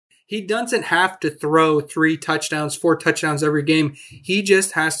He doesn't have to throw 3 touchdowns, 4 touchdowns every game. He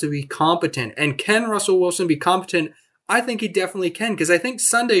just has to be competent. And can Russell Wilson be competent? I think he definitely can, because I think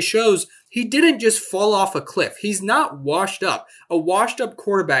Sunday shows he didn't just fall off a cliff. He's not washed up. A washed up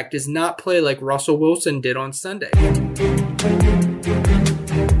quarterback does not play like Russell Wilson did on Sunday.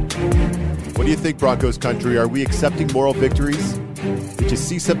 What do you think, Broncos Country? Are we accepting moral victories? Did you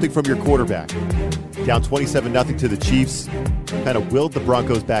see something from your quarterback? Down 27-0 to the Chiefs. Kind of willed the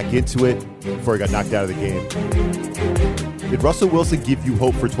Broncos back into it before he got knocked out of the game. Did Russell Wilson give you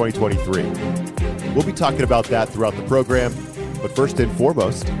hope for 2023? We'll be talking about that throughout the program. But first and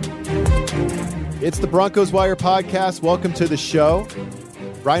foremost, it's the Broncos Wire podcast. Welcome to the show.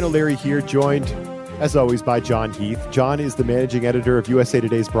 Ryan O'Leary here, joined, as always, by John Heath. John is the managing editor of USA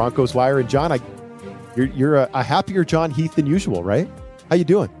Today's Broncos Wire. And John, you're a happier John Heath than usual, right? How you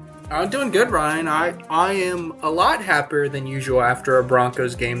doing? I'm doing good, Ryan. I am a lot happier than usual after a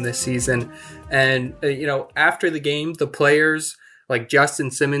Broncos game this season. And, after the game, the players, like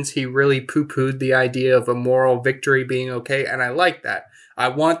Justin Simmons, he really poo-pooed the idea of a moral victory being okay. And I like that. I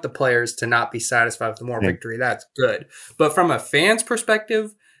want the players to not be satisfied with the moral victory. That's good. But from a fan's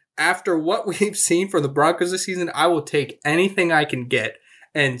perspective, after what we've seen from the Broncos this season, I will take anything I can get.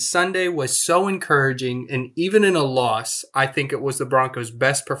 And Sunday was so encouraging, and even in a loss, I think it was the Broncos'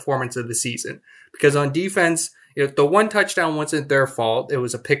 best performance of the season. Because on defense, the 1 touchdown wasn't their fault. It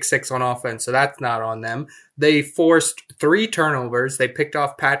was a pick 6 on offense, so that's not on them. They forced 3 turnovers. They picked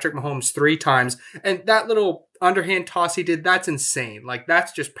off Patrick Mahomes 3 times. And that little underhand toss he did, that's insane. Like,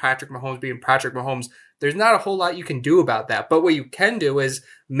 that's just Patrick Mahomes being Patrick Mahomes. There's not a whole lot you can do about that. But what you can do is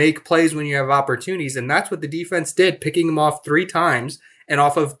make plays when you have opportunities, and that's what the defense did, picking them off 3 times. And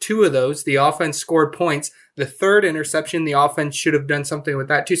off of 2 of those, the offense scored points. The 3rd interception, the offense should have done something with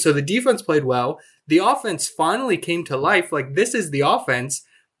that too. So the defense played well. The offense finally came to life. Like, this is the offense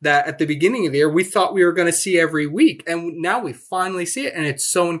that at the beginning of the year, we thought we were going to see every week. And now we finally see it. And it's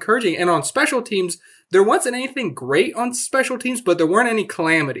so encouraging. And on special teams, there wasn't anything great on special teams, but there weren't any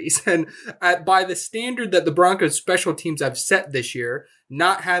calamities. And by the standard that the Broncos special teams have set this year,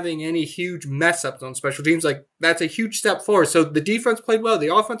 not having any huge mess ups on special teams, like, that's a huge step forward. So the defense played well.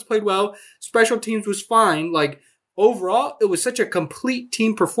 The offense played well. Special teams was fine. Like, overall, it was such a complete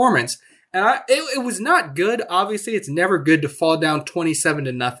team performance. And it was not good. Obviously, it's never good to fall down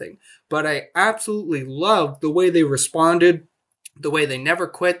 27-0. But I absolutely loved the way they responded, the way they never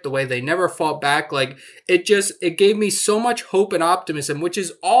quit, the way they never fought back. Like, it gave me so much hope and optimism, which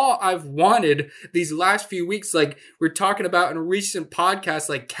is all I've wanted these last few weeks. Like, we're talking about in a recent podcast,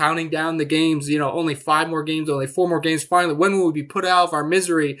 like, counting down the games, only 5 more games, only 4 more games. Finally, when will we be put out of our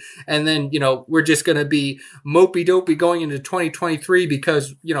misery? And then, we're just going to be mopey dopey going into 2023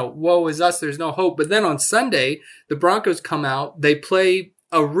 because, woe is us. There's no hope. But then on Sunday, the Broncos come out, they play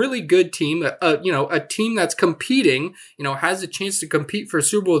a really good team, a team that's competing, has a chance to compete for a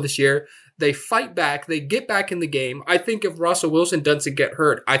Super Bowl this year. They fight back. They get back in the game. I think if Russell Wilson doesn't get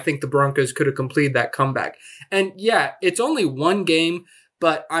hurt, I think the Broncos could have completed that comeback. And yeah, it's only 1 game,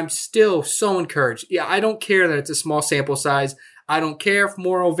 but I'm still so encouraged. Yeah, I don't care that it's a small sample size. I don't care if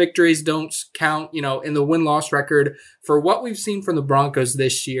moral victories don't count, in the win-loss record. For what we've seen from the Broncos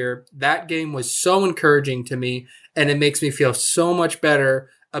this year, that game was so encouraging to me, and it makes me feel so much better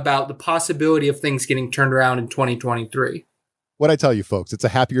about the possibility of things getting turned around in 2023. What I tell you, folks, it's a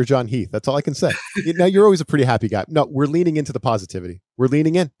happier John Heath. That's all I can say. Now, you're always a pretty happy guy. No, we're leaning into the positivity. We're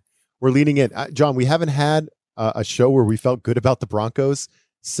leaning in. John, we haven't had a show where we felt good about the Broncos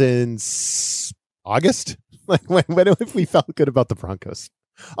since August. Like, when have we felt good about the Broncos?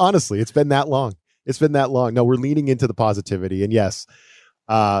 Honestly, it's been that long. No, we're leaning into the positivity. And yes,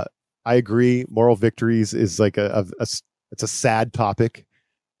 I agree. Moral victories is like it's a sad topic.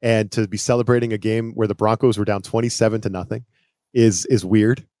 And to be celebrating a game where the Broncos were down 27-0 is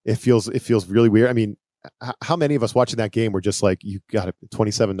weird. It feels really weird. I mean, how many of us watching that game were just like, you got it,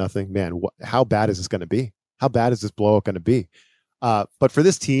 27-0, man, how bad is this going to be? How bad is this blowout going to be? But for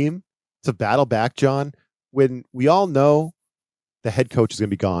this team to battle back, John, when we all know the head coach is going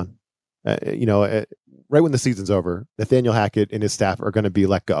to be gone, right when the season's over, Nathaniel Hackett and his staff are going to be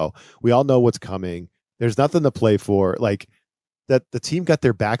let go. We all know what's coming. There's nothing to play for. Like, that the team got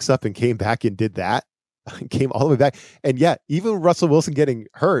their backs up and came back and did that, came all the way back. And yet, even Russell Wilson getting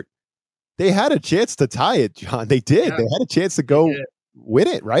hurt, they had a chance to tie it, John. They did. Yeah. They had a chance to go win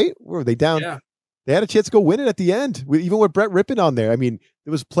it, right? Were they down? Yeah. They had a chance to go win it at the end, even with Brett Rippon on there. I mean,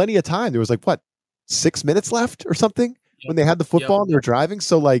 there was plenty of time. There was 6 minutes left or something when they had the football and they were driving.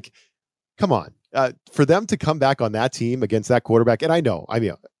 So, come on. For them to come back on that team against that quarterback, and I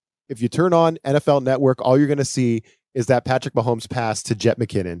mean, if you turn on NFL Network, all you're going to see is that Patrick Mahomes pass to Jet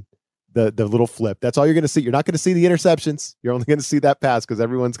McKinnon the little flip. That's all you're going to see. You're not going to see the interceptions. You're only going to see that pass because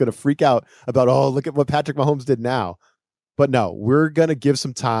everyone's going to freak out about, oh, look at what Patrick Mahomes did now. But no, we're going to give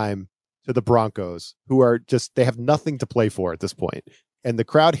some time to the Broncos, who are just, they have nothing to play for at this point. And the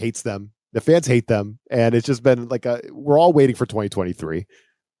crowd hates them. The fans hate them. And it's just been like we're all waiting for 2023.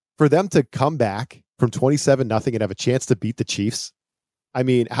 For them to come back from 27-0 and have a chance to beat the Chiefs. I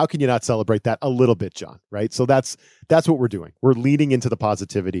mean, how can you not celebrate that a little bit, John? Right? So that's what we're doing. We're leaning into the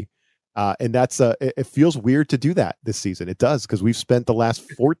positivity. And that's it feels weird to do that this season. It does, because we've spent the last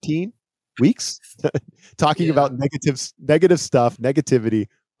 14 weeks talking about negative stuff, negativity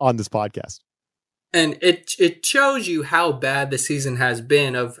on this podcast. And it shows you how bad the season has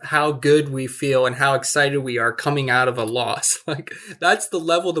been, of how good we feel and how excited we are coming out of a loss. Like, that's the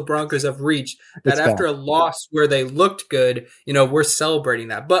level the Broncos have reached, that after a loss where they looked good, we're celebrating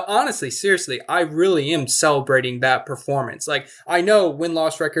that. But honestly, seriously, I really am celebrating that performance. Like, I know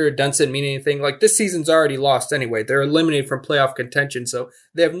win-loss record doesn't mean anything. Like, this season's already lost anyway. They're eliminated from playoff contention, so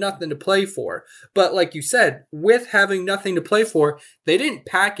they have nothing to play for. But like you said, with having nothing to play for, they didn't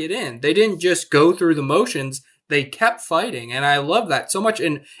pack it in. They didn't just go through the motions. They kept fighting, and I love that so much.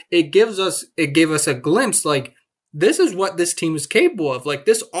 And it gave us a glimpse, like, this is what this team is capable of. Like,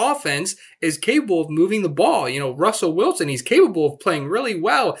 this offense is capable of moving the ball. Russell Wilson, he's capable of playing really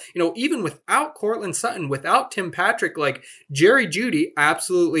well. Even without Cortland Sutton, without Tim Patrick, like, Jerry Jeudy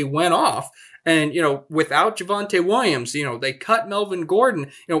absolutely went off. And, without Javonte Williams, they cut Melvin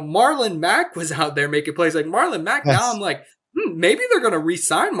Gordon. Marlon Mack was out there making plays. Like, Marlon Mack, yes. Now I'm like, maybe they're going to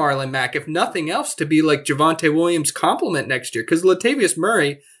re-sign Marlon Mack, if nothing else, to be like Javonte Williams' complement next year. Because Latavius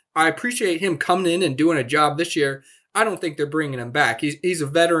Murray, I appreciate him coming in and doing a job this year. I don't think they're bringing him back. He's a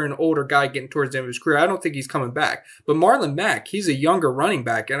veteran, older guy getting towards the end of his career. I don't think he's coming back. But Marlon Mack, he's a younger running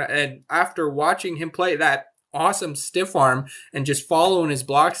back. And after watching him play that awesome stiff arm and just following his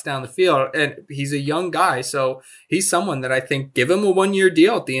blocks down the field, and he's a young guy, so he's someone that I think, give him a 1-year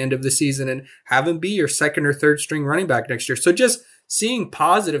deal at the end of the season and have him be your second or third string running back next year. So just seeing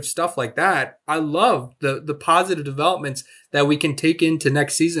positive stuff like that, I love the positive developments that we can take into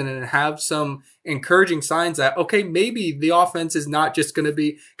next season and have some encouraging signs that, okay, maybe the offense is not just going to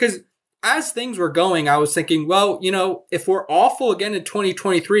be, because as things were going, I was thinking, well, if we're awful again in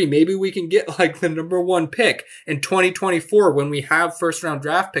 2023, maybe we can get like the number 1 pick in 2024 when we have first round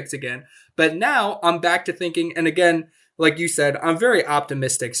draft picks again. But now I'm back to thinking, and again, like you said, I'm very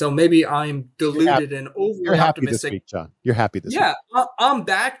optimistic. So maybe I'm deluded and overly optimistic. This week, John. You're happy this week. Yeah, I'm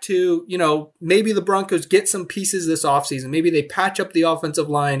back to, maybe the Broncos get some pieces this offseason. Maybe they patch up the offensive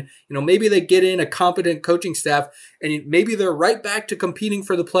line. Maybe they get in a competent coaching staff, and maybe they're right back to competing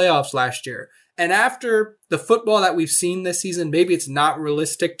for the playoffs last year. And after the football that we've seen this season, maybe it's not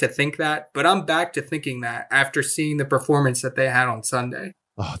realistic to think that, but I'm back to thinking that after seeing the performance that they had on Sunday.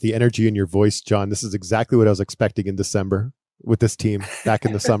 Oh, the energy in your voice, John. This is exactly what I was expecting in December with this team back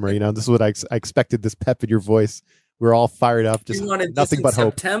in the summer. This is what I expected, this pep in your voice. We're all fired up, just nothing but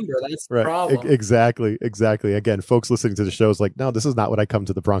hope. September, that's the problem. Exactly. Again, folks listening to the show is like, no, this is not what I come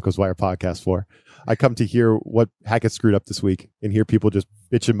to the Broncos Wire podcast for. I come to hear what Hackett screwed up this week and hear people just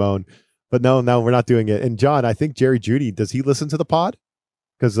bitch and moan. But no, we're not doing it. And John, I think Jerry Jeudy, does he listen to the pod?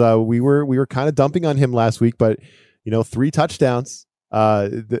 Because we were kind of dumping on him last week, but 3 touchdowns.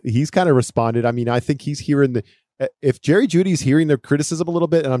 He's kind of responded. I mean, I think he's hearing if Jerry Jeudy's hearing the criticism a little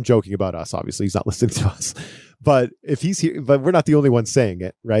bit, and I'm joking about us, obviously he's not listening to us, but if he's here, but we're not the only ones saying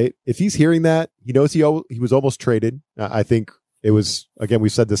it, right? If he's hearing that, he knows he was almost traded. I think it was, again,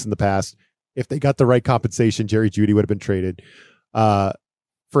 we've said this in the past, if they got the right compensation, Jerry Jeudy would have been traded.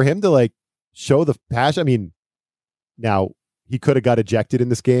 For him to like show the passion, I mean, now he could have got ejected in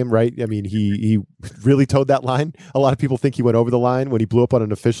this game, right? I mean, he really towed that line. A lot of people think he went over the line when he blew up on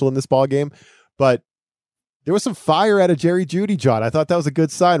an official in this ball game, but there was some fire out of Jerry Jeudy, John. I thought that was a good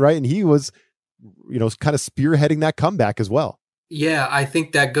sign, right? And he was, kind of spearheading that comeback as well. Yeah, I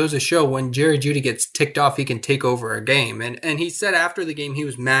think that goes to show when Jerry Jeudy gets ticked off, he can take over a game. And he said after the game he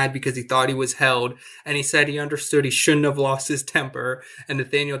was mad because he thought he was held, and he said he understood he shouldn't have lost his temper. And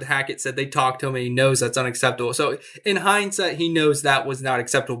Nathaniel Hackett said they talked to him and he knows that's unacceptable. So in hindsight, he knows that was not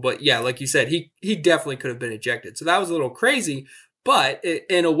acceptable. But yeah, like you said, he definitely could have been ejected. So that was a little crazy. But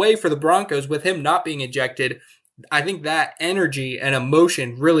in a way for the Broncos, with him not being ejected, I think that energy and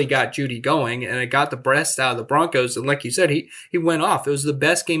emotion really got Jeudy going, and it got the best out of the Broncos. And like you said, he went off. It was the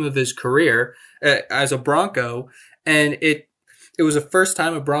best game of his career as a Bronco, and it was the first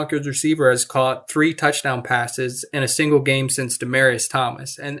time a Broncos receiver has caught 3 touchdown passes in a single game since Demaryius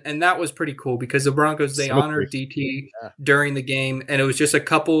Thomas. And that was pretty cool because the Broncos, they honored DT during the game, and it was just a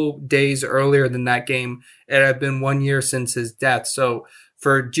couple days earlier than that game. It had been 1 year since his death. So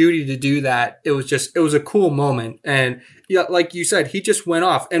for Jeudy to do that, it was a cool moment. And yeah, like you said, he just went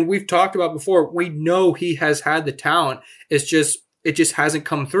off. And we've talked about before, we know he has had the talent. It just hasn't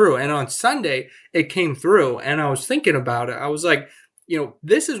come through. And on Sunday, it came through. And I was thinking about it. I was like,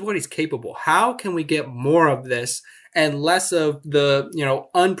 this is what he's capable. How can we get more of this and less of the,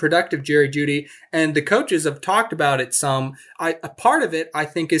 unproductive Jerry Jeudy? And the coaches have talked about it some. A part of it, I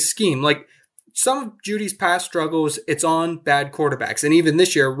think, is scheme. Like some of Judy's past struggles, it's on bad quarterbacks. And even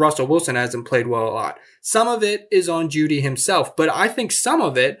this year, Russell Wilson hasn't played well a lot. Some of it is on Jeudy himself. But I think some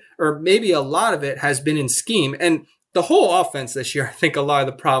of it, or maybe a lot of it, has been in scheme. And the whole offense this year, I think a lot of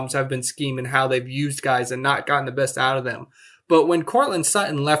the problems have been scheme and how they've used guys and not gotten the best out of them. But when Courtland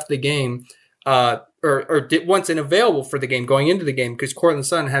Sutton left the game, wasn't available for the game going into the game because Courtland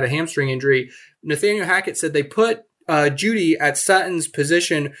Sutton had a hamstring injury, Nathaniel Hackett said they put Jeudy at Sutton's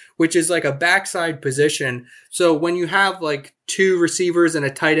position, which is like a backside position. So when you have like two receivers and a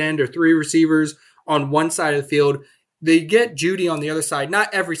tight end or three receivers on one side of the field, they get Jeudy on the other side.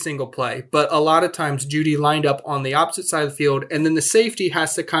 Not every single play, but a lot of times Jeudy lined up on the opposite side of the field, and then the safety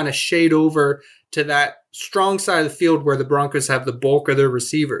has to kind of shade over to that strong side of the field where the Broncos have the bulk of their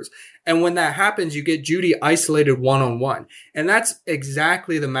receivers. And when that happens, you get Jeudy isolated one-on-one. And that's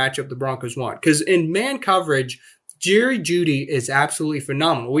exactly the matchup the Broncos want. Because in man coverage, Jerry Jeudy is absolutely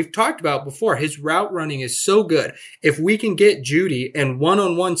phenomenal. We've talked about before, his route running is so good. If we can get Jeudy in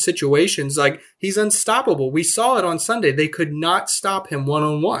one-on-one situations, like he's unstoppable. We saw it on Sunday. They could not stop him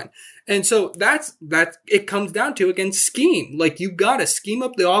one-on-one. And so that's it comes down to, again, scheme. Like you got to scheme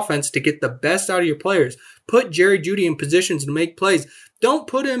up the offense to get the best out of your players. Put Jerry Jeudy in positions to make plays. Don't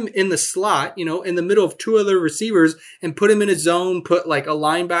put him in the slot, in the middle of two other receivers and put him in a zone, put like a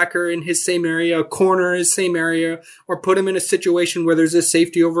linebacker in his same area, a corner in his same area, or put him in a situation where there's a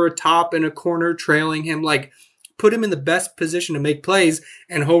safety over a top and a corner trailing him. Like put him in the best position to make plays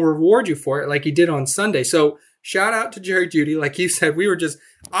and he'll reward you for it like he did on Sunday. So shout out to Jerry Jeudy. Like you said,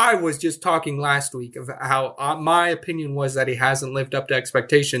 I was just talking last week of how my opinion was that he hasn't lived up to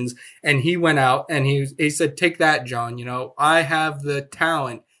expectations. And he went out and he said, take that, John. I have the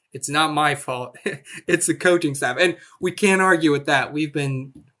talent. It's not my fault. It's the coaching staff. And we can't argue with that. We've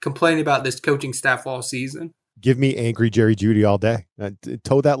been complaining about this coaching staff all season. Give me angry Jerry Jeudy all day.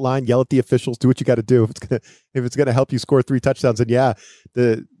 Toe that line, yell at the officials, do what you got to do. If it's gonna help you score 3 touchdowns. And yeah,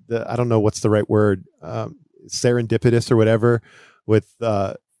 the I don't know what's the right word, serendipitous or whatever, with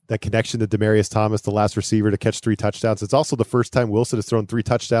that connection to Demaryius Thomas, the last receiver to catch 3 touchdowns. It's also the first time Wilson has thrown 3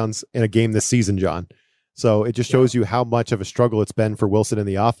 touchdowns in a game this season, John. So it just shows you how much of a struggle it's been for Wilson in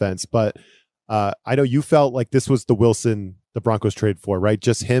the offense. But I know you felt like this was the Wilson the Broncos traded for, right?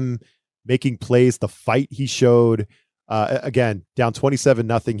 Just him making plays, the fight he showed. Again, down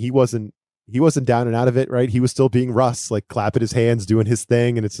 27-0. He wasn't down and out of it, right? He was still being Russ, like clapping his hands, doing his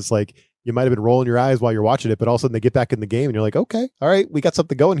thing. And it's just like, you might have been rolling your eyes while you're watching it, but all of a sudden they get back in the game and you're like, okay, all right, we got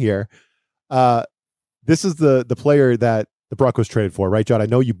something going here. This is the player that the Broncos traded for, right, John? I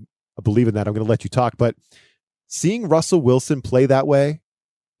know you believe in that. I'm going to let you talk, but seeing Russell Wilson play that way,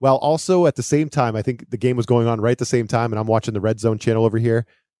 while also at the same time, I think the game was going on right at the same time, and I'm watching the Red Zone channel over here.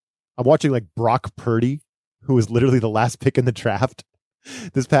 I'm watching like Brock Purdy, who was literally the last pick in the draft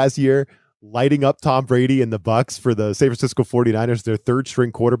this past year, lighting up Tom Brady and the Bucs for the San Francisco 49ers, their 3rd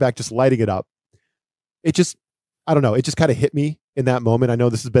string quarterback, just lighting it up. It just, I don't know, it just kind of hit me in that moment. I know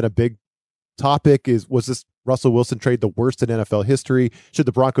this has been a big topic. Was this Russell Wilson trade the worst in NFL history? Should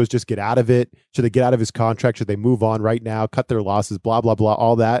the Broncos just get out of it? Should they get out of his contract? Should they move on right now, cut their losses, blah, blah, blah,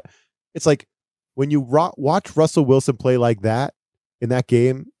 all that? It's like when you watch Russell Wilson play like that in that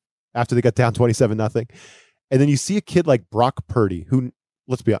game after they got down 27-0, and then you see a kid like Brock Purdy, who,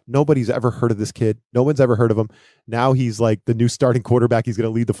 let's be honest, nobody's ever heard of this kid. No one's ever heard of him. Now he's like the new starting quarterback. He's going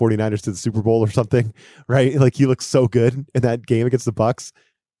to lead the 49ers to the Super Bowl or something, right? Like he looks so good in that game against the Bucs.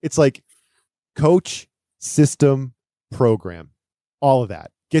 It's like coach, system, program, all of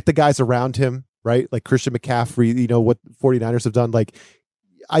that. Get the guys around him, right? Like Christian McCaffrey, what 49ers have done. Like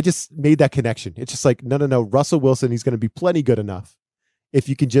I just made that connection. It's just like, no. Russell Wilson, he's going to be plenty good enough if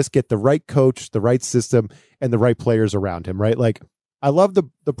you can just get the right coach, the right system, and the right players around him, right? Like I love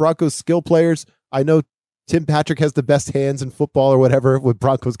the Broncos skill players. I know Tim Patrick has the best hands in football or whatever, what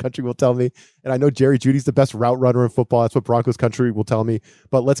Broncos Country will tell me. And I know Jerry Jeudy's the best route runner in football. That's what Broncos Country will tell me.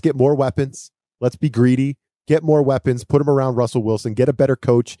 But let's get more weapons. Let's be greedy. Get more weapons. Put them around Russell Wilson. Get a better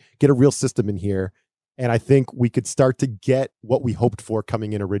coach. Get a real system in here. And I think we could start to get what we hoped for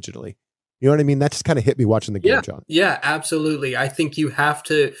coming in originally. You know what I mean? That just kind of hit me watching the game, John. Yeah, absolutely. I think you have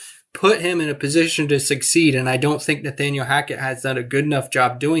to put him in a position to succeed. And I don't think Nathaniel Hackett has done a good enough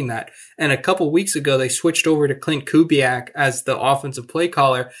job doing that. And a couple weeks ago, they switched over to Clint Kubiak as the offensive play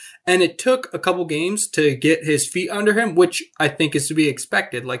caller. And it took a couple games to get his feet under him, which I think is to be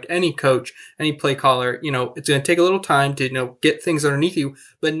expected. Like any coach, any play caller, it's going to take a little time to, get things underneath you.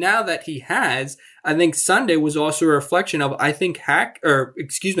 But now that he has, I think Sunday was also a reflection of, I think Kubiak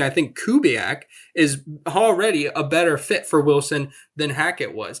is already a better fit for Wilson than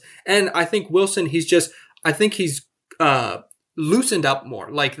Hackett was. And I think Wilson, he's loosened up more.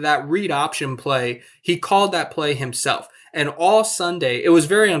 Like that read option play, he called that play himself. And all Sunday, it was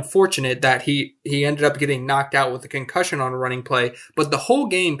very unfortunate that he ended up getting knocked out with a concussion on a running play. But the whole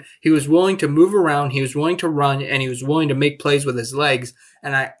game, he was willing to move around, he was willing to run, and he was willing to make plays with his legs.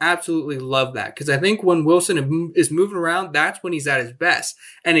 And I absolutely love that, because I think when Wilson is moving around, that's when he's at his best.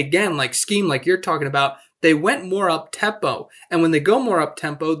 And again, like scheme, like you're talking about, they went more up tempo. And when they go more up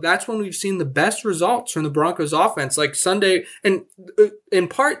tempo, that's when we've seen the best results from the Broncos offense. Like Sunday, and in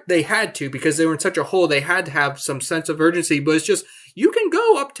part they had to, because they were in such a hole, they had to have some sense of urgency. But it's just, you can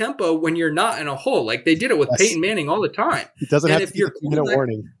go up tempo when you're not in a hole. Like they did it with Peyton Manning all the time. It doesn't have to be a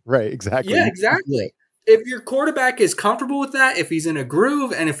warning. Right, exactly. Yeah, exactly. If your quarterback is comfortable with that, if he's in a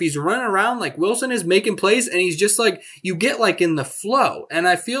groove, and if he's running around like Wilson is making plays, and he's just like, you get like in the flow. And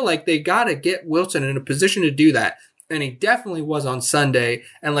I feel like they got to get Wilson in a position to do that. And he definitely was on Sunday.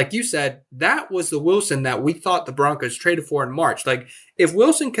 And like you said, that was the Wilson that we thought the Broncos traded for in March. Like if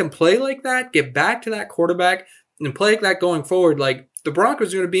Wilson can play like that, get back to that quarterback and play like that going forward, like the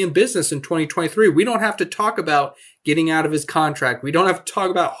Broncos are going to be in business in 2023. We don't have to talk about getting out of his contract. We don't have to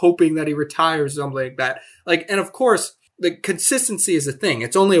talk about hoping that he retires or something like that. And of course, the consistency is a thing.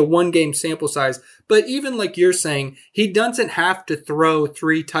 It's only a 1-game sample size. But even like you're saying, he doesn't have to throw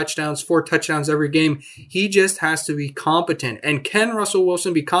 3 touchdowns, 4 touchdowns every game. He just has to be competent. And can Russell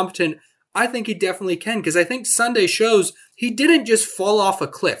Wilson be competent? I think he definitely can, because I think Sunday shows he didn't just fall off a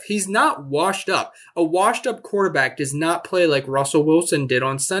cliff. He's not washed up. A washed up quarterback does not play like Russell Wilson did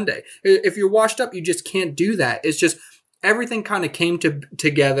on Sunday. If you're washed up, you just can't do that. It's just everything kind of came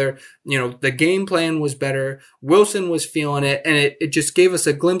together. The game plan was better. Wilson was feeling it, and it just gave us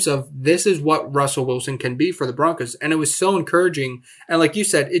a glimpse of this is what Russell Wilson can be for the Broncos. And it was so encouraging. And like you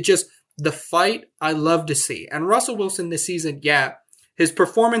said, the fight I love to see. And Russell Wilson this season, his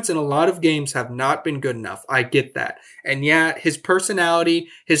performance in a lot of games have not been good enough. I get that. And his personality,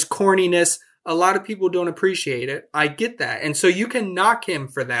 his corniness, a lot of people don't appreciate it. I get that. And so you can knock him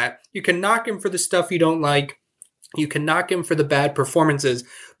for that. You can knock him for the stuff you don't like. You can knock him for the bad performances,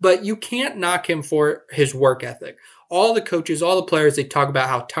 but you can't knock him for his work ethic. All the coaches, all the players, they talk about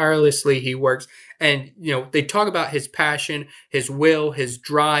how tirelessly he works. And, they talk about his passion, his will, his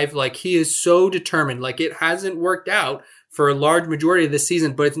drive. Like he is so determined. Like it hasn't worked out for a large majority of this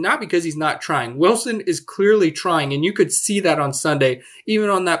season, but it's not because he's not trying. Wilson is clearly trying, and you could see that on Sunday. Even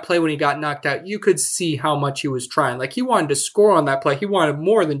on that play when he got knocked out, you could see how much he was trying. Like he wanted to score on that play. He wanted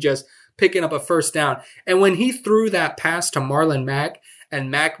more than just picking up a first down. And when he threw that pass to Marlon Mack,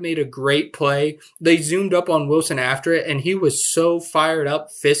 and Mack made a great play, they zoomed up on Wilson after it, and he was so fired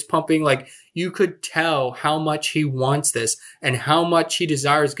up, fist pumping. Like you could tell how much he wants this and how much he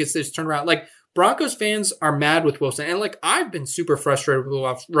desires gets this turned around. Like Broncos fans are mad with Wilson. And like I've been super frustrated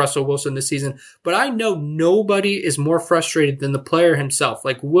with Russell Wilson this season, but I know nobody is more frustrated than the player himself.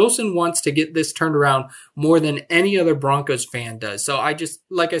 Like Wilson wants to get this turned around more than any other Broncos fan does. So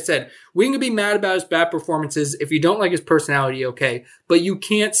like I said, we can be mad about his bad performances. If you don't like his personality, okay. But you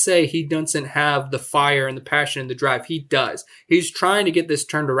can't say he doesn't have the fire and the passion and the drive. He does. He's trying to get this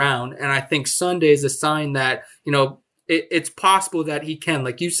turned around. And I think Sunday is a sign that, it's possible that he can.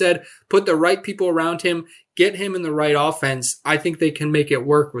 Like you said, put the right people around him, get him in the right offense. I think they can make it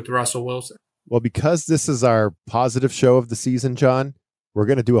work with Russell Wilson. Well, because this is our positive show of the season, John, we're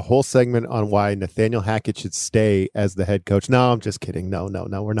going to do a whole segment on why Nathaniel Hackett should stay as the head coach. No, I'm just kidding. No,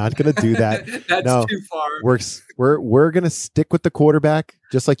 we're not going to do that. That's too far. We're going to stick with the quarterback.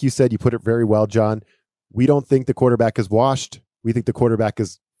 Just like you said, you put it very well, John. We don't think the quarterback is washed. We think the quarterback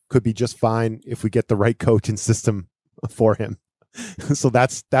could be just fine if we get the right coach and system for him. So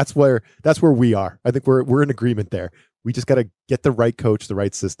that's where we are. I think we're in agreement there. We just got to get the right coach, the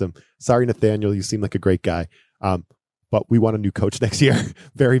right system. Sorry, Nathaniel, you seem like a great guy. But we want a new coach next year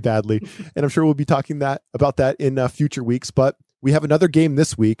very badly. And I'm sure we'll be talking about that in future weeks. But we have another game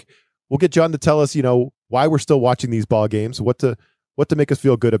this week. We'll get John to tell us, why we're still watching these ball games, what to make us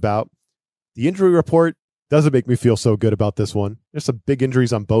feel good about. The injury report doesn't make me feel so good about this one. There's some big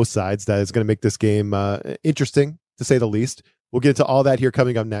injuries on both sides that is going to make this game interesting, to say the least. We'll get into all that here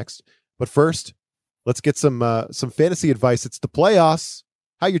coming up next. But first, let's get some fantasy advice. It's the playoffs.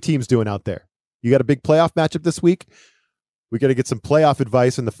 How your team's doing out there? You got a big playoff matchup this week? We got to get some playoff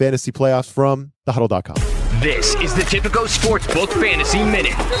advice in the fantasy playoffs from thehuddle.com. This is the Tipico Sportsbook Fantasy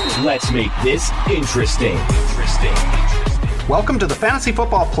Minute. Let's make this interesting. Welcome to the Fantasy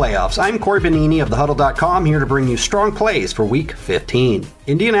Football Playoffs. I'm Corey Bonini of thehuddle.com, here to bring you strong plays for Week 15.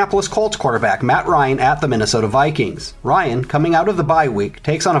 Indianapolis Colts quarterback Matt Ryan at the Minnesota Vikings. Ryan, coming out of the bye week,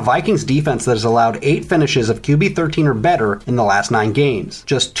 takes on a Vikings defense that has allowed 8 finishes of QB 13 or better in the last 9 games.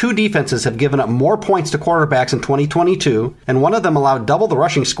 Just 2 defenses have given up more points to quarterbacks in 2022, and one of them allowed double the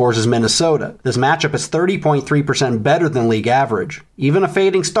rushing scores as Minnesota. This matchup is 30.3% better than league average. Even a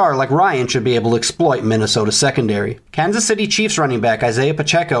fading star like Ryan should be able to exploit Minnesota's secondary. Kansas City Chiefs running back Isaiah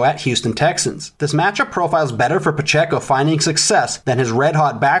Pacheco at Houston Texans. This matchup profiles better for Pacheco finding success than his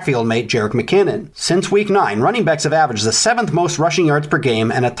red-hot backfield mate Jerick McKinnon. Since Week 9, running backs have averaged the 7th most rushing yards per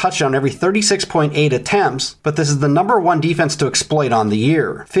game and a touchdown every 36.8 attempts, but this is the number 1 defense to exploit on the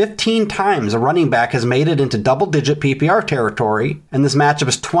year. 15 times a running back has made it into double-digit PPR territory, and this matchup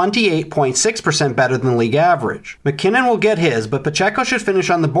is 28.6% better than league average. McKinnon will get his, but Pacheco should finish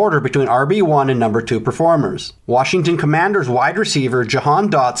on the border between RB1 and number 2 performers. Washington Commanders wide receiver Jahan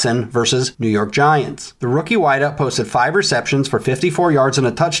Dotson versus New York Giants. The rookie wideout posted 5 receptions for 54 yards and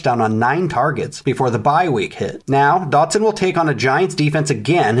a touchdown on 9 targets before the bye week hit. Now, Dotson will take on a Giants defense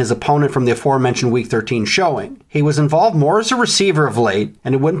again, his opponent from the aforementioned Week 13 showing. He was involved more as a receiver of late,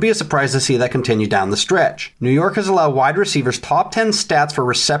 and it wouldn't be a surprise to see that continue down the stretch. New York has allowed wide receivers top 10 stats for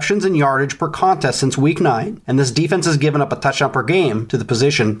receptions and yardage per contest since Week 9, and this defense has given up a touchdown per game to the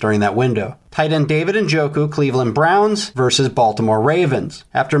position during that window. Tight end David Njoku, Cleveland Browns versus Baltimore Ravens.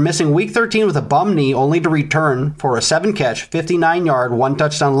 After missing Week 13 with a bum knee only to return for a 7-catch, 59-yard,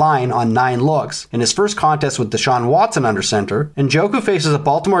 1-touchdown line on 9 looks in his first contest with Deshaun Watson under center, Njoku faces a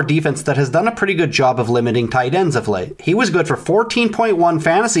Baltimore defense that has done a pretty good job of limiting tight ends of late. He was good for 14.1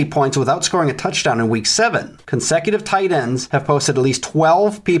 fantasy points without scoring a touchdown in Week 7. Consecutive tight ends have posted at least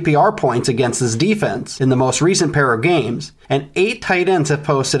 12 PPR points against this defense in the most recent pair of games, and 8 tight ends have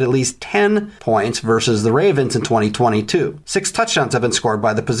posted at least 10 points versus the Ravens in 2022. 6 touchdowns have been scored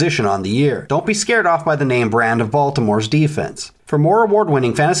by the position on the year. Don't be scared off by the name brand of Baltimore's defense. For more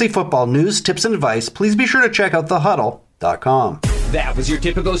award-winning fantasy football news, tips, and advice, please be sure to check out thehuddle.com. That was your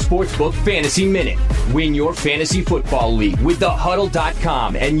Tipico Sportsbook Fantasy Minute. Win your fantasy football league with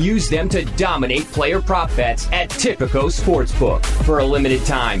thehuddle.com and use them to dominate player prop bets at Tipico Sportsbook. For a limited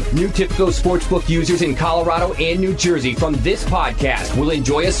time, new Tipico Sportsbook users in Colorado and New Jersey from this podcast will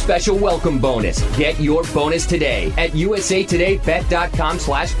enjoy a special welcome bonus. Get your bonus today at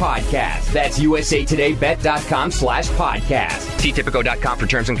usatodaybet.com/podcast. That's usatodaybet.com/podcast. See Tipico.com for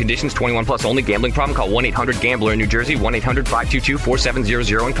terms and conditions. 21 plus only. Gambling problem? Call 1-800-GAMBLER in New Jersey.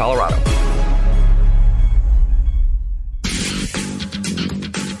 1-800-522-4700 in Colorado.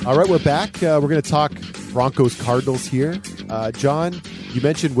 All right, we're back. We're going to talk Broncos-Cardinals here. John, you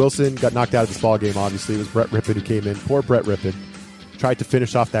mentioned Wilson got knocked out of this ball game. Obviously, it was Brett Rippon who came in. Poor Brett Rippon. Tried to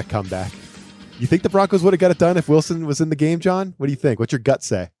finish off that comeback. You think the Broncos would have got it done if Wilson was in the game, John? What do you think? What's your gut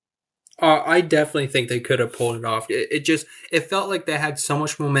say? I definitely think they could have pulled it off. It felt like they had so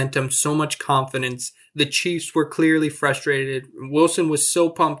much momentum, so much confidence. The Chiefs were clearly frustrated. Wilson was so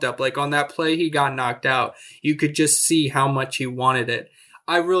pumped up. Like on that play, he got knocked out. You could just see how much he wanted it.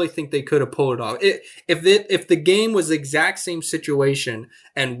 I really think they could have pulled it off. If the game was the exact same situation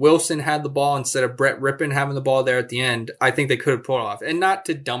and Wilson had the ball instead of Brett Rippon having the ball there at the end, I think they could have pulled it off. And not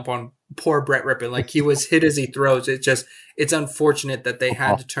to dump on poor Brett Rippon, like he was hit as he throws. It's unfortunate that they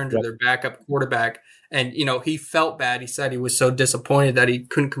had to turn to their backup quarterback. And, he felt bad. He said he was so disappointed that he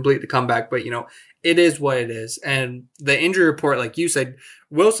couldn't complete the comeback. But, it is what it is. And the injury report, like you said,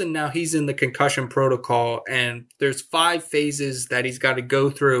 Wilson, now he's in the concussion protocol, and there's 5 phases that he's got to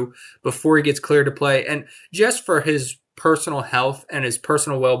go through before he gets cleared to play. And just for his personal health and his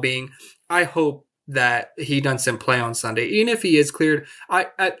personal well-being, I hope that he doesn't play on Sunday. Even if he is cleared, I'm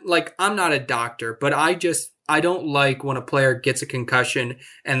not a doctor, but I don't like when a player gets a concussion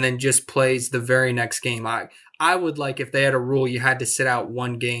and then just plays the very next game. I would like if they had a rule you had to sit out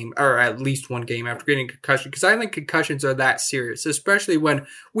one game or at least one game after getting a concussion, because I think concussions are that serious, especially when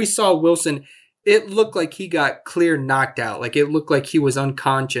we saw Wilson. It looked like he got clear knocked out. Like it looked like he was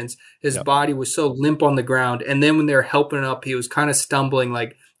unconscious. His body was so limp on the ground. And then when they were helping him up, he was kind of stumbling.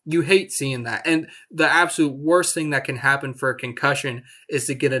 Like, you hate seeing that. And the absolute worst thing that can happen for a concussion is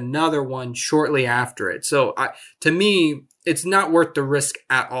to get another one shortly after it. So to me, it's not worth the risk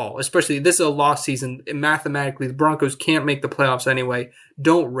at all, especially this is a lost season. Mathematically, the Broncos can't make the playoffs anyway.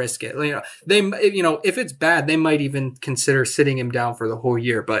 Don't risk it. If it's bad, they might even consider sitting him down for the whole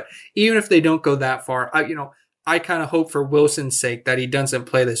year. But even if they don't go that far, I kind of hope for Wilson's sake that he doesn't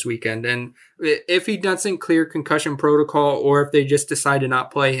play this weekend. And if he doesn't clear concussion protocol, or if they just decide to not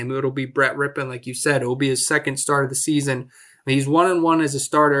play him, it'll be Brett Rippon, like you said. It will be his second start of the season. He's 1-1 as a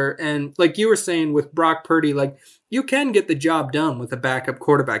starter. And like you were saying with Brock Purdy, like you can get the job done with a backup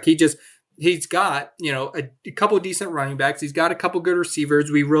quarterback. He's got, a couple of decent running backs. He's got a couple good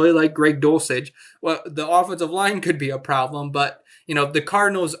receivers. We really like Greg Dulcich. Well, the offensive line could be a problem, but the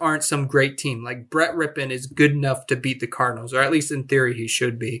Cardinals aren't some great team. Like Brett Rippon is good enough to beat the Cardinals, or at least in theory he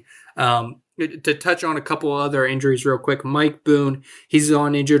should be. To touch on a couple other injuries real quick, Mike Boone, he's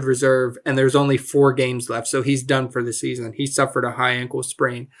on injured reserve, and there's only 4 games left, so he's done for the season. He suffered a high ankle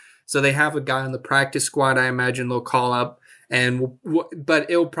sprain. So they have a guy on the practice squad I imagine they'll call up, but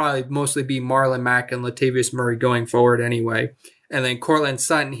it'll probably mostly be Marlon Mack and Latavius Murray going forward anyway. And then Cortland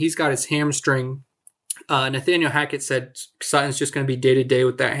Sutton, he's got his hamstring. Nathaniel Hackett said Sutton's just going to be day-to-day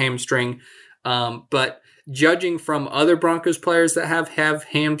with that hamstring. But judging from other Broncos players that have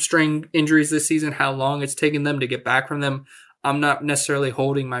hamstring injuries this season, how long it's taken them to get back from them, I'm not necessarily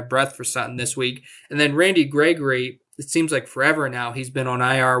holding my breath for Sutton this week. And then Randy Gregory, it seems like forever now, he's been on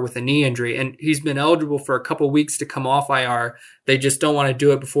IR with a knee injury, and he's been eligible for a couple weeks to come off IR. They just don't want to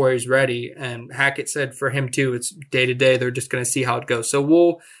do it before he's ready. And Hackett said for him too, it's day-to-day. They're just going to see how it goes. So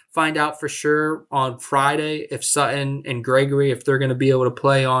we'll find out for sure on Friday if Sutton and Gregory, if they're going to be able to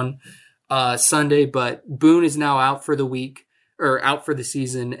play on Sunday. But Boone is now out for the week, or out for the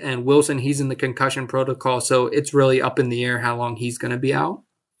season, and Wilson, he's in the concussion protocol, so it's really up in the air how long he's going to be out.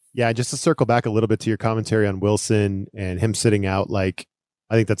 Yeah, just to circle back a little bit to your commentary on Wilson and him sitting out, like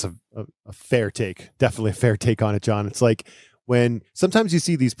I think that's a fair take, definitely a fair take on it, John. It's like when sometimes you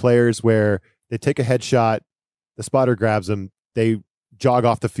see these players where they take a headshot, the spotter grabs them, they jog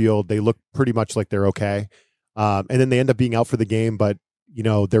off the field, they look pretty much like they're okay, and then they end up being out for the game, but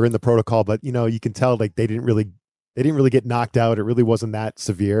they're in the protocol, but you can tell like they didn't really get knocked out. It really wasn't that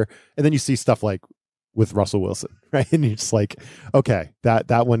severe. And then you see stuff like with Russell Wilson, right? And you're just like, okay, that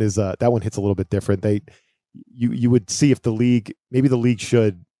one hits a little bit different. You would see if the league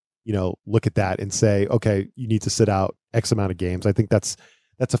should, look at that and say, okay, you need to sit out X amount of games. I think that's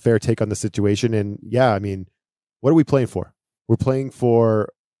a fair take on the situation. And yeah, I mean, what are we playing for? We're playing for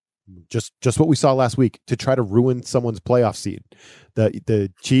just what we saw last week, to try to ruin someone's playoff seed.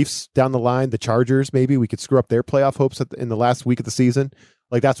 The Chiefs down the line, the Chargers, maybe we could screw up their playoff hopes in the last week of the season.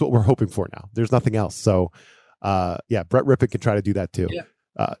 Like that's what we're hoping for now. There's nothing else. So Brett Rippon can try to do that too.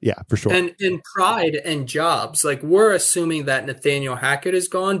 Yeah, for sure. And in pride and jobs, like we're assuming that Nathaniel Hackett is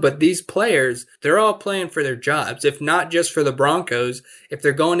gone, but these players, they're all playing for their jobs. If not just for the Broncos, if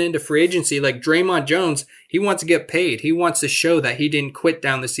they're going into free agency, like Draymond Jones, he wants to get paid. He wants to show that he didn't quit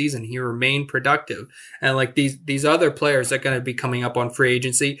down the season. He remained productive. And like these other players that are going to be coming up on free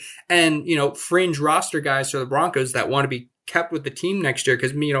agency, and, fringe roster guys for the Broncos that want to be kept with the team next year.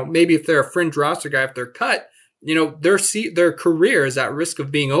 Cause maybe if they're a fringe roster guy, if they're cut, their career is at risk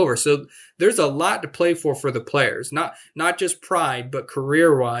of being over. So there's a lot to play for the players, not just pride, but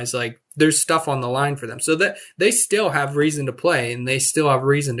career wise, like there's stuff on the line for them, so that they still have reason to play and they still have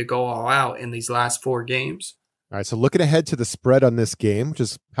reason to go all out in these last 4 games. All right. So looking ahead to the spread on this game, which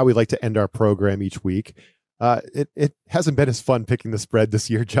is how we like to end our program each week. It hasn't been as fun picking the spread this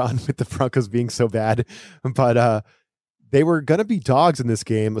year, John, with the Broncos being so bad, but, they were going to be dogs in this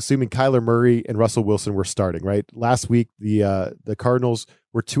game, assuming Kyler Murray and Russell Wilson were starting, right? Last week, the Cardinals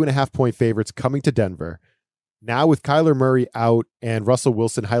were 2.5-point favorites coming to Denver. Now with Kyler Murray out and Russell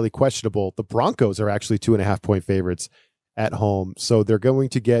Wilson highly questionable, the Broncos are actually 2.5-point favorites at home. So they're going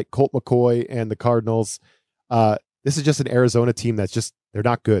to get Colt McCoy and the Cardinals. This is just an Arizona team that's they're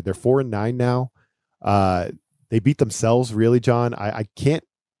not good. They're 4-9 now. They beat themselves, really, John. I can't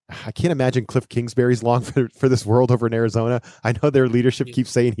imagine Cliff Kingsbury's long for this world over in Arizona. I know their leadership keeps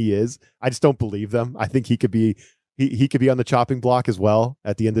saying he is. I just don't believe them. I think he could be on the chopping block as well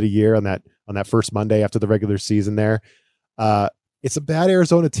at the end of the year on that first Monday after the regular season there. It's a bad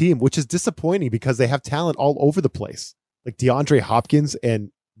Arizona team, which is disappointing because they have talent all over the place. Like DeAndre Hopkins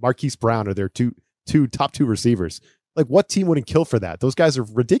and Marquise Brown are their top two receivers. Like what team wouldn't kill for that? Those guys are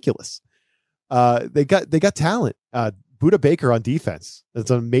ridiculous. They got talent. Budda Baker on defense.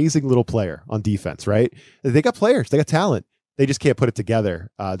 That's an amazing little player on defense, right? They got players. They got talent. They just can't put it together.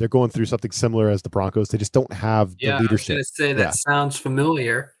 They're going through something similar as the Broncos. They just don't have the leadership. I was going to say that sounds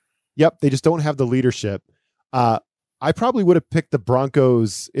familiar. Yep. They just don't have the leadership. I probably would have picked the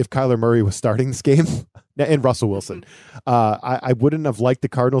Broncos if Kyler Murray was starting this game and Russell Wilson. I wouldn't have liked the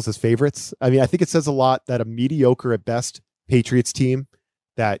Cardinals as favorites. I mean, I think it says a lot that a mediocre at best Patriots team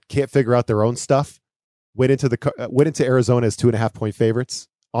that can't figure out their own stuff went into Arizona as 2.5-point favorites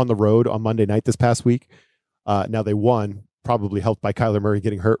on the road on Monday night this past week. Now they won, probably helped by Kyler Murray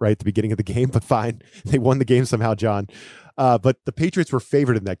getting hurt right at the beginning of the game, but fine. They won the game somehow, John. But the Patriots were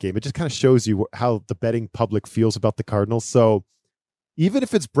favored in that game. It just kind of shows you how the betting public feels about the Cardinals. So even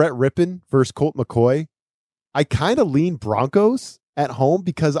if it's Brett Rippon versus Colt McCoy, I kind of lean Broncos at home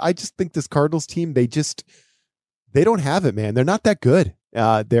because I just think this Cardinals team, they don't have it, man. They're not that good.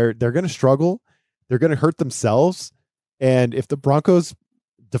 They're going to struggle. They're going to hurt themselves. And if the Broncos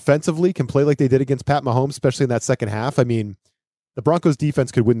defensively can play like they did against Pat Mahomes, especially in that second half, I mean, the Broncos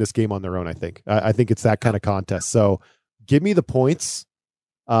defense could win this game on their own, I think. I think it's that kind of contest. So give me the points.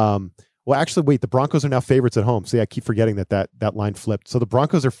 Well, actually, wait, the Broncos are now favorites at home. See, I keep forgetting that line flipped. So the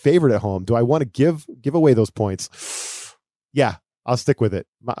Broncos are favored at home. Do I want to give away those points? Yeah, I'll stick with it.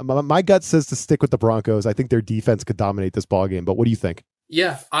 My gut says to stick with the Broncos. I think their defense could dominate this ballgame. But what do you think?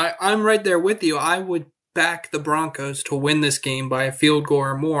 Yeah, I'm right there with you. I would back the Broncos to win this game by a field goal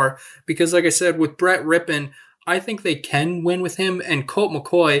or more because, like I said, with Brett Rippon, I think they can win with him. And Colt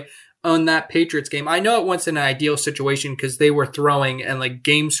McCoy on that Patriots game, I know it wasn't an ideal situation because they were throwing and like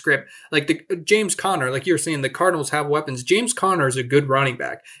game script, like the James Conner, like you were saying, the Cardinals have weapons. James Conner is a good running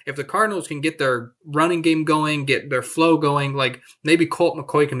back. If the Cardinals can get their running game going, get their flow going, like maybe Colt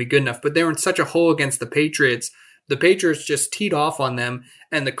McCoy can be good enough. But they were in such a hole against the Patriots. The Patriots just teed off on them,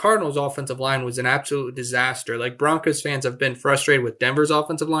 and the Cardinals' offensive line was an absolute disaster. Like, Broncos fans have been frustrated with Denver's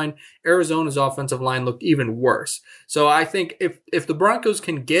offensive line. Arizona's offensive line looked even worse. So I think if the Broncos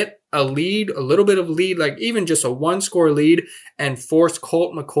can get a lead, a little bit of lead, like even just a one-score lead, and force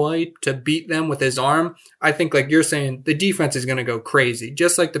Colt McCoy to beat them with his arm, I think, like you're saying, the defense is going to go crazy,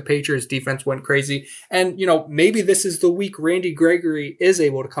 just like the Patriots' defense went crazy. And, maybe this is the week Randy Gregory is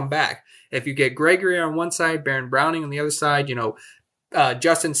able to come back. If you get Gregory on one side, Baron Browning on the other side,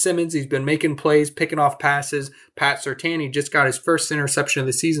 Justin Simmons, he's been making plays, picking off passes. Pat Surtain just got his first interception of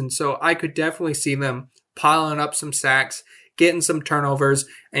the season. So I could definitely see them piling up some sacks, getting some turnovers.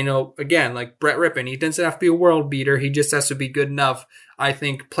 And, again, like Brett Rippon, he doesn't have to be a world beater. He just has to be good enough. I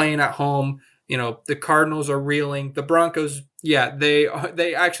think playing at home, the Cardinals are reeling. The Broncos, yeah,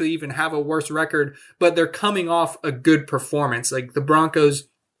 they actually even have a worse record, but they're coming off a good performance. Like the Broncos,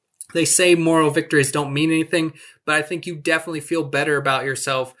 they say moral victories don't mean anything, but I think you definitely feel better about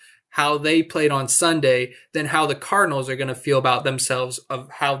yourself how they played on Sunday than how the Cardinals are going to feel about themselves of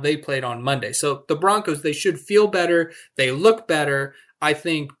how they played on Monday. So the Broncos, they should feel better. They look better. I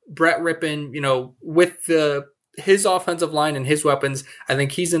think Brett Rippon, with his offensive line and his weapons, I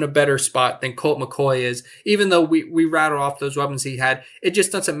think he's in a better spot than Colt McCoy is. Even though we rattle off those weapons he had, it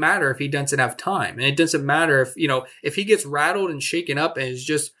just doesn't matter if he doesn't have time. And it doesn't matter if he gets rattled and shaken up and is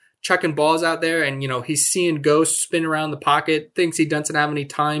just chucking balls out there and, he's seeing ghosts spin around the pocket, thinks he doesn't have any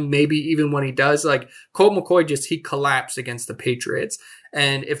time, maybe even when he does. Like Colt McCoy he collapsed against the Patriots.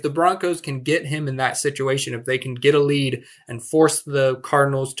 And if the Broncos can get him in that situation, if they can get a lead and force the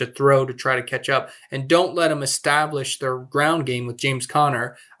Cardinals to throw to try to catch up and don't let them establish their ground game with James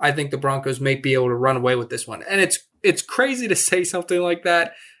Conner, I think the Broncos may be able to run away with this one. And it's crazy to say something like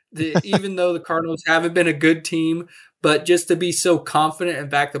that, even though the Cardinals haven't been a good team. But just to be so confident and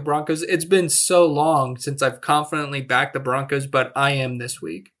back the Broncos, it's been so long since I've confidently backed the Broncos, but I am this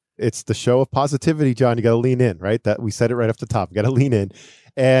week. It's the show of positivity, John. You got to lean in, right? That we said it right off the top. You got to lean in,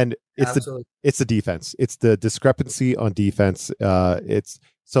 and it's the defense. It's the discrepancy on defense.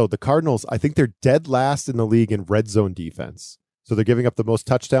 So the Cardinals, I think they're dead last in the league in red zone defense. So they're giving up the most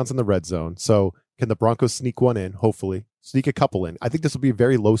touchdowns in the red zone. So can the Broncos sneak one in? Hopefully, sneak a couple in. I think this will be a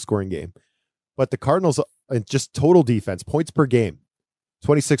very low scoring game. But the Cardinals, just total defense, points per game,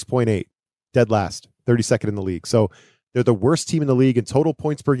 26.8, dead last, 32nd in the league. So they're the worst team in the league in total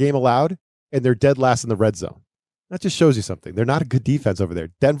points per game allowed, and they're dead last in the red zone. That just shows you something. They're not a good defense over there.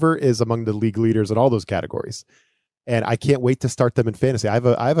 Denver is among the league leaders in all those categories. And I can't wait to start them in fantasy. I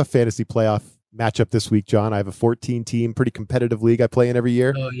have a fantasy playoff matchup this week, John. I have a 14-team, pretty competitive league I play in every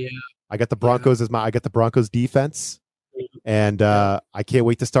year. Oh, yeah. I got the Broncos I got the Broncos defense, and I can't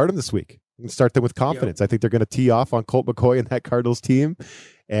wait to start them this week. And start them with confidence. Yep. I think they're going to tee off on Colt McCoy and that Cardinals team,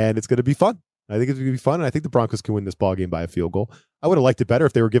 and it's going to be fun. I think it's going to be fun, and I think the Broncos can win this ball game by a field goal. I would have liked it better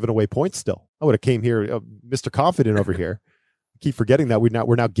if they were giving away points still. I would have came here, Mr. Confident over here. I keep forgetting that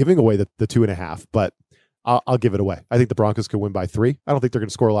we're now giving away the 2.5, but I'll give it away. I think the Broncos can win by 3. I don't think they're going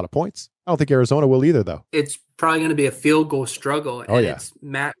to score a lot of points. I don't think Arizona will either, though. It's probably going to be a field goal struggle. And it's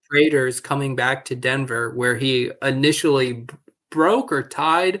Matt Prater's coming back to Denver, where he initially broke or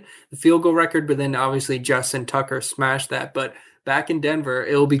tied the field goal record, but then obviously Justin Tucker smashed that. But back in Denver,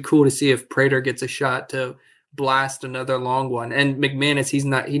 it'll be cool to see if Prater gets a shot to blast another long one. And McManus,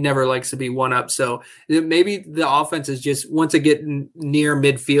 he never likes to be one up. So maybe the offense is just, once it get near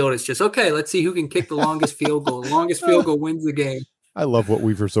midfield, it's just, okay, let's see who can kick the longest field goal. The longest field goal wins the game. I love what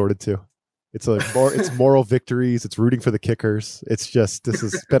we've resorted to. It's it's moral victories. It's rooting for the kickers. It's just, this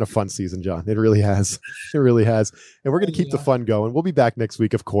has been a fun season, John. It really has. It really has. And we're going to keep the fun going. We'll be back next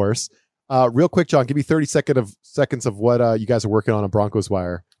week, of course. Real quick, John, give me 30 seconds of what you guys are working on Broncos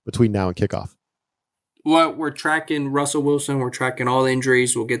Wire between now and kickoff. Well, we're tracking Russell Wilson. We're tracking all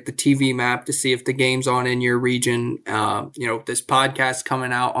injuries. We'll get the TV map to see if the game's on in your region. This podcast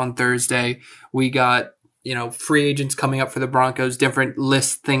coming out on Thursday. We got, free agents coming up for the Broncos, different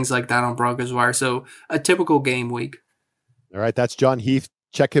lists, things like that on Broncos Wire. So a typical game week. All right. That's John Heath.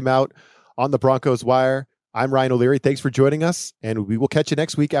 Check him out on the Broncos Wire. I'm Ryan O'Leary. Thanks for joining us, and we will catch you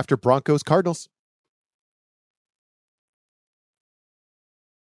next week after Broncos-Cardinals.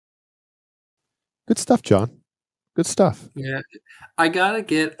 Good stuff, John. Good stuff. Yeah. I got to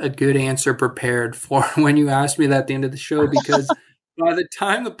get a good answer prepared for when you ask me that at the end of the show, because by the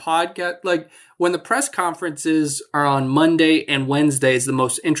time the podcast, when the press conferences are on Monday and Wednesday is the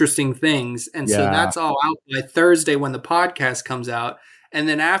most interesting things. And so that's all out by Thursday when the podcast comes out. And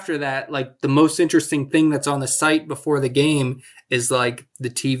then after that, the most interesting thing that's on the site before the game is the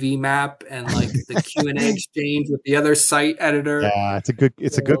TV map and the Q&A exchange with the other site editor. Yeah,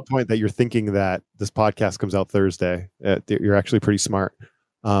 it's a good point that you're thinking that this podcast comes out Thursday. You're actually pretty smart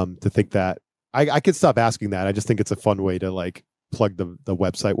to think that. I could stop asking that. I just think it's a fun way to plug the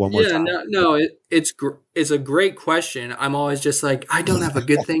website one more time. It's a great question. I'm always just I don't have a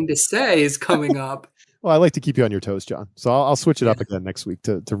good thing to say is coming up. Well, I like to keep you on your toes, John. So I'll switch it up again next week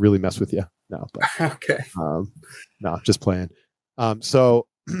to really mess with you. No, but, okay. No, just playing. So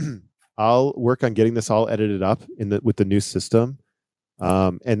I'll work on getting this all edited up with the new system,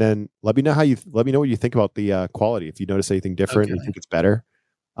 and then let me know what you think about the quality. If you notice anything different, or you think it's better,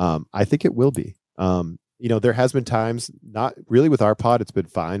 I think it will be. There has been times, not really with our pod, it's been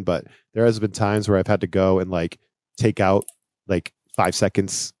fine, but there has been times where I've had to go and take out 5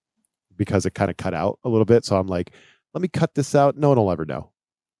 seconds because it kind of cut out a little bit. So I'm let me cut this out. No one will ever know.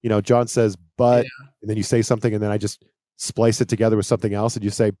 John says, but, and then you say something and then I just splice it together with something else and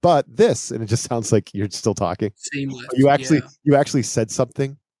you say, but this, and it just sounds like you're still talking. Seamless. You actually said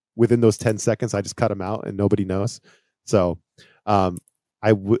something within those 10 seconds. I just cut them out and nobody knows. So I'm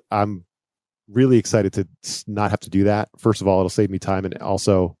really excited to not have to do that. First of all, it'll save me time. And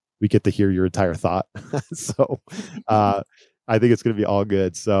also we get to hear your entire thought. So, I think it's going to be all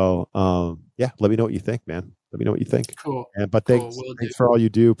good. So, let me know what you think, man. Let me know what you think. Cool. But thanks for all you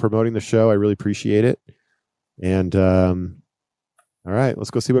do promoting the show. I really appreciate it. And all right,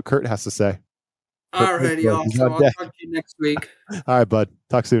 let's go see what Kurt has to say. All righty, awesome. I'll talk to you next week. All right, bud.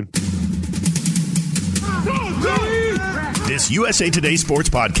 Talk soon. This USA Today Sports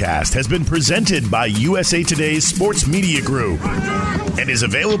Podcast has been presented by USA Today's Sports Media Group and is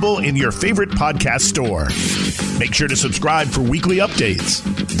available in your favorite podcast store. Make sure to subscribe for weekly updates,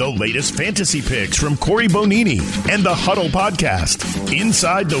 the latest fantasy picks from Corey Bonini, and the Huddle Podcast,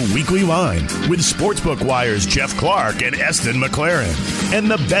 Inside the Weekly Line, with Sportsbook Wire's Jeff Clark and Eston McLaren,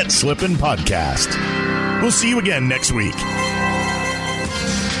 and the Bet Slippin' Podcast. We'll see you again next week.